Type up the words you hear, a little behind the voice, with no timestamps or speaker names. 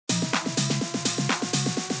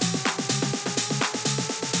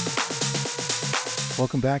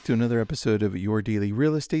Welcome back to another episode of Your Daily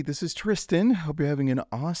Real Estate. This is Tristan. Hope you're having an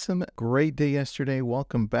awesome, great day yesterday.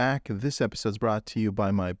 Welcome back. This episode is brought to you by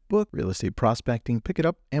my book, Real Estate Prospecting. Pick it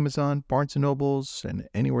up, Amazon, Barnes & Nobles, and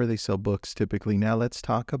anywhere they sell books typically. Now let's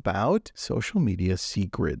talk about social media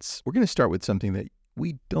secrets. We're going to start with something that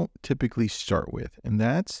we don't typically start with, and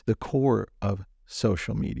that's the core of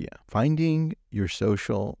social media. Finding your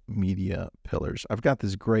social media pillars. I've got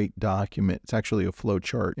this great document. It's actually a flow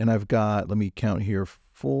chart. And I've got, let me count here,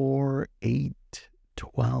 4, 8,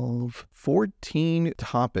 12, 14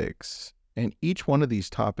 topics. And each one of these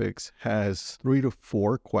topics has 3 to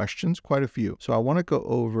 4 questions, quite a few. So I want to go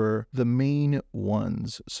over the main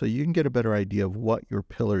ones so you can get a better idea of what your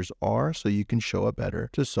pillars are so you can show up better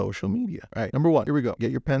to social media. All right, number 1, here we go.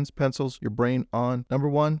 Get your pens, pencils, your brain on. Number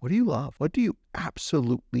 1, what do you love? What do you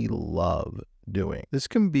absolutely love doing? This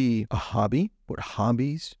can be a hobby. What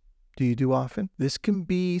hobbies do you do often? This can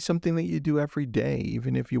be something that you do every day,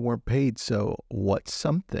 even if you weren't paid. So what's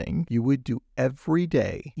something you would do every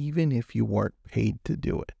day, even if you weren't paid to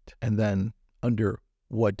do it? And then under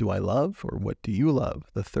what do I love or what do you love?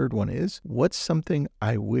 The third one is, what's something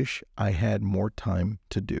I wish I had more time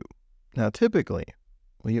to do? Now, typically,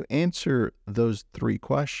 when you answer those 3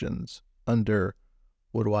 questions under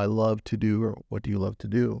what do I love to do or what do you love to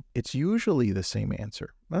do, it's usually the same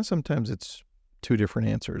answer. Now, sometimes it's 2 different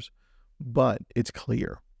answers, but it's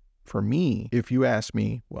clear. For me, if you ask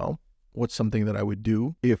me, well, what's something that I would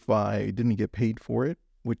do if I didn't get paid for it,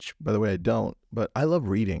 which, by the way, I don't, but I love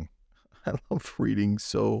reading. I love reading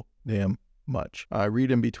so damn much. I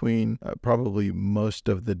read in between probably most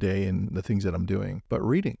of the day and the things that I'm doing, but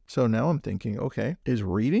reading. So now I'm thinking, okay, is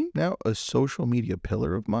reading now a social media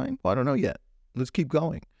pillar of mine? Well, I don't know yet. Let's keep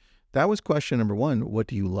going. That was question number 1. What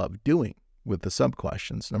do you love doing? With the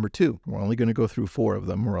sub-questions. Number 2, we're only going to go through 4 of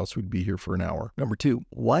them or else we'd be here for an hour. Number 2,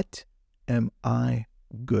 what am I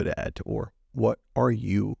good at? Or what are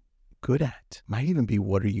you good at? Might even be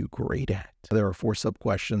what are you great at? There are 4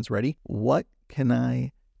 sub-questions. Ready? What can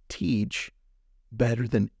I teach better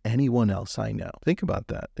than anyone else I know? Think about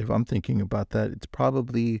that. If I'm thinking about that, it's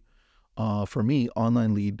probably, for me,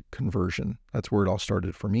 online lead conversion. That's where it all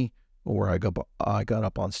started for me. Where I got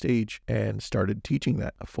up on stage and started teaching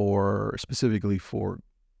that specifically for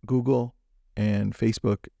Google and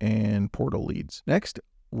Facebook and portal leads. Next,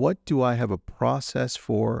 what do I have a process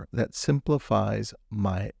for that simplifies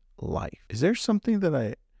my life? Is there something that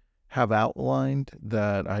I have outlined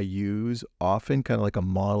that I use often, kind of like a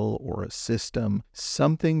model or a system,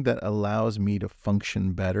 something that allows me to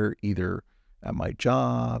function better either at my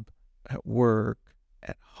job, at work,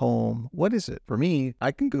 at home? What is it? For me,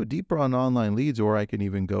 I can go deeper on online leads or I can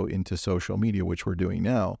even go into social media, which we're doing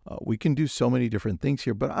now. We can do so many different things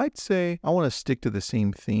here, but I'd say I want to stick to the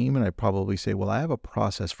same theme and I'd probably say, well, I have a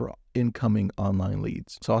process for incoming online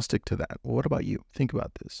leads. So I'll stick to that. Well, what about you? Think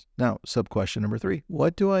about this. Now, sub-question number 3,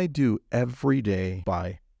 what do I do every day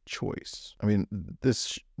by choice? I mean,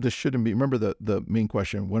 this shouldn't be, remember the main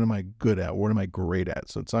question, what am I good at? What am I great at?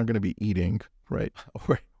 So it's not going to be eating, right?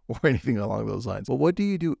 Or anything along those lines. Well, what do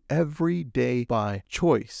you do every day by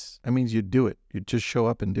choice? That means you do it. You just show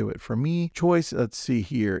up and do it. For me, choice, let's see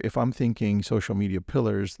here. If I'm thinking social media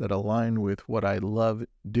pillars that align with what I love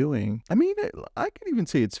doing, I mean, I could even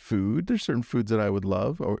say it's food. There's certain foods that I would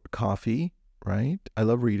love, or coffee, right? I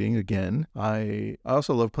love reading again. I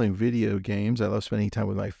also love playing video games. I love spending time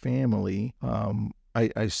with my family.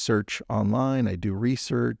 I search online. I do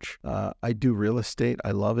research. I do real estate.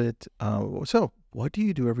 I love it. So what do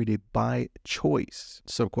you do every day by choice?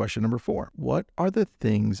 Sub-question number 4, what are the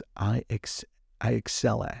things I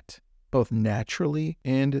excel at, both naturally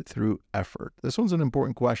and through effort? This one's an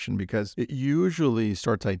important question because it usually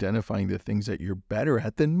starts identifying the things that you're better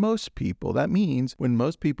at than most people. That means when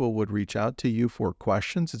most people would reach out to you for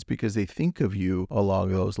questions, it's because they think of you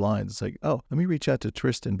along those lines. It's like, oh, let me reach out to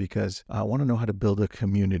Tristan because I want to know how to build a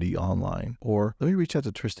community online. Or let me reach out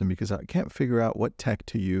to Tristan because I can't figure out what tech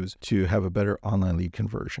to use to have a better online lead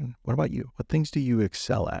conversion. What about you? What things do you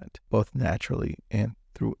excel at, both naturally and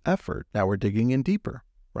through effort? Now we're digging in deeper.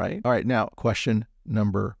 Right? All right. Now, question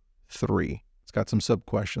number 3. It's got some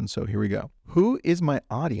sub-questions. So here we go. Who is my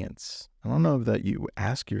audience? I don't know that you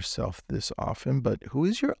ask yourself this often, but who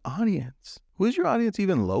is your audience? Who is your audience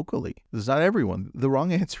even locally? This is not everyone. The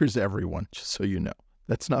wrong answer is everyone, just so you know.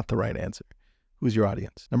 That's not the right answer. Who's your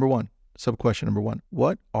audience? Number 1, sub-question number 1,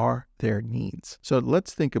 what are their needs? So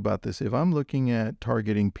let's think about this. If I'm looking at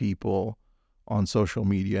targeting people on social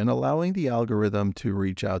media and allowing the algorithm to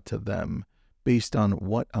reach out to them, based on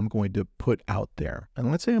what I'm going to put out there.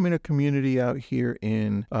 And let's say I'm in a community out here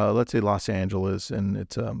in, let's say Los Angeles, and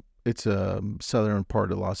it's a it's a southern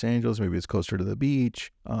part of Los Angeles. Maybe it's closer to the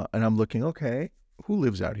beach. And I'm looking, okay, who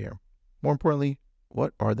lives out here? More importantly,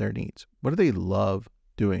 what are their needs? What do they love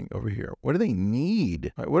doing over here? What do they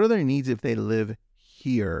need? Right? What are their needs if they live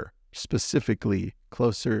here, specifically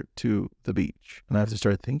closer to the beach? And I have to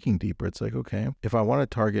start thinking deeper. It's like, okay, if I want to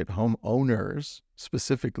target homeowners,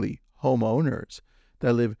 specifically homeowners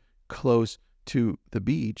that live close to the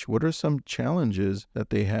beach, what are some challenges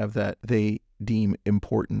that they have that they deem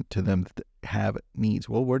important to them, that have needs?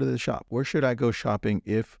 Well, where do they shop? Where should I go shopping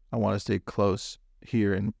if I want to stay close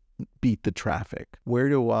here and beat the traffic? Where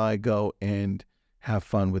do I go and have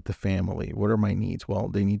fun with the family? What are my needs? Well,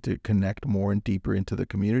 they need to connect more and deeper into the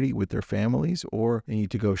community with their families, or they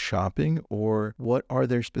need to go shopping, or what are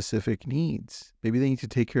their specific needs? Maybe they need to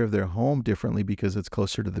take care of their home differently because it's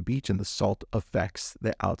closer to the beach and the salt affects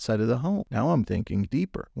the outside of the home. Now I'm thinking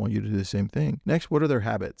deeper. I want you to do the same thing. Next, what are their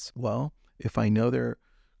habits? Well, if I know they're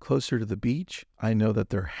closer to the beach, I know that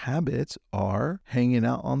their habits are hanging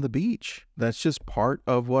out on the beach. That's just part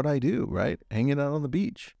of what I do, right? Hanging out on the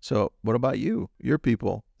beach. So what about you? Your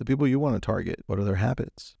people, the people you want to target, what are their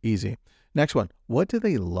habits? Easy. Next one, what do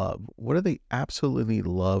they love? What do they absolutely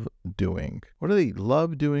love doing? What do they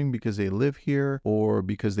love doing because they live here, or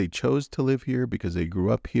because they chose to live here, because they grew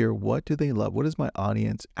up here? What do they love? What does my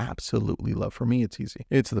audience absolutely love? For me, it's easy.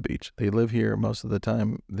 It's the beach. They live here most of the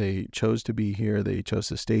time. They chose to be here. They chose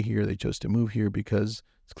to stay here. They chose to move here because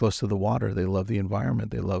it's close to the water. They love the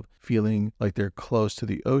environment. They love feeling like they're close to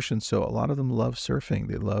the ocean. So a lot of them love surfing.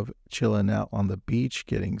 They love chilling out on the beach,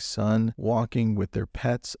 getting sun, walking with their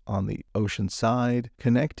pets on the ocean side,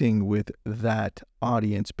 connecting with that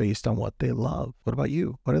audience based on what they love. What about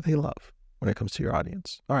you? What do they love when it comes to your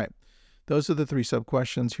audience? All right. Those are the 3 sub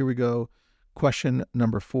questions. Here we go. Question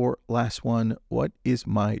number 4, last one. What is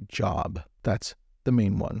my job? That's the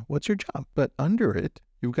main one. What's your job? But under it,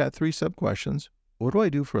 you've got 3 sub questions. What do I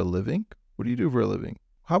do for a living? What do you do for a living?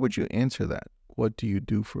 How would you answer that? What do you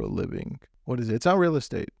do for a living? What is it? It's not real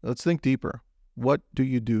estate. Let's think deeper. What do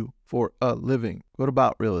you do for a living? What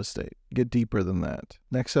about real estate? Get deeper than that.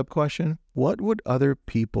 Next sub question. What would other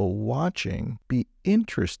people watching be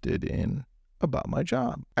interested in about my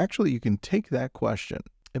job? Actually, you can take that question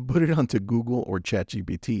and put it onto Google or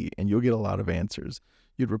ChatGPT and you'll get a lot of answers.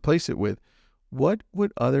 You'd replace it with, what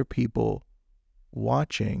would other people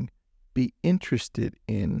watching be interested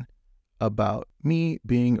in about me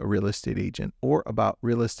being a real estate agent, or about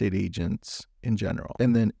real estate agents in general?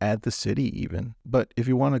 And then add the city even. But if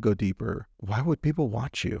you want to go deeper, why would people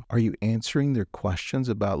watch you? Are you answering their questions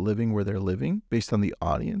about living where they're living based on the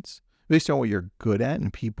audience? Based on what you're good at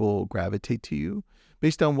and people gravitate to you?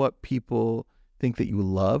 Based on what people think that you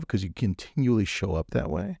love because you continually show up that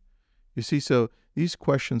way? You see, so these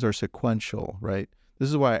questions are sequential, right? This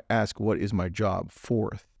is why I ask, what is my job,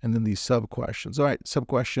 4th, and then these sub-questions. All right,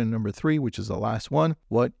 sub-question number 3, which is the last one.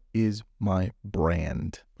 What is my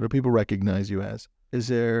brand? What do people recognize you as? Is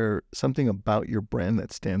there something about your brand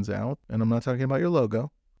that stands out? And I'm not talking about your logo. I'm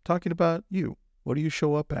talking about you. What do you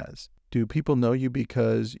show up as? Do people know you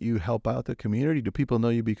because you help out the community? Do people know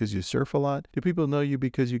you because you surf a lot? Do people know you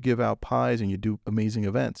because you give out pies and you do amazing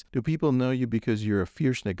events? Do people know you because you're a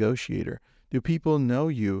fierce negotiator? Do people know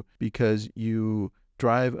you because you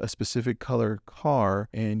drive a specific color car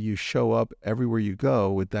and you show up everywhere you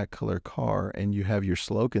go with that color car and you have your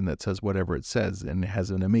slogan that says whatever it says and it has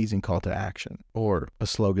an amazing call to action, or a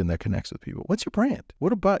slogan that connects with people? What's your brand?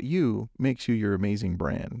 What about you makes you your amazing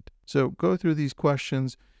brand? So go through these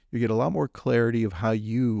questions. You get a lot more clarity of how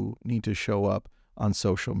you need to show up on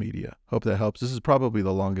social media. Hope that helps. This is probably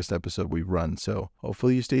the longest episode we've run, so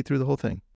hopefully you stay through the whole thing.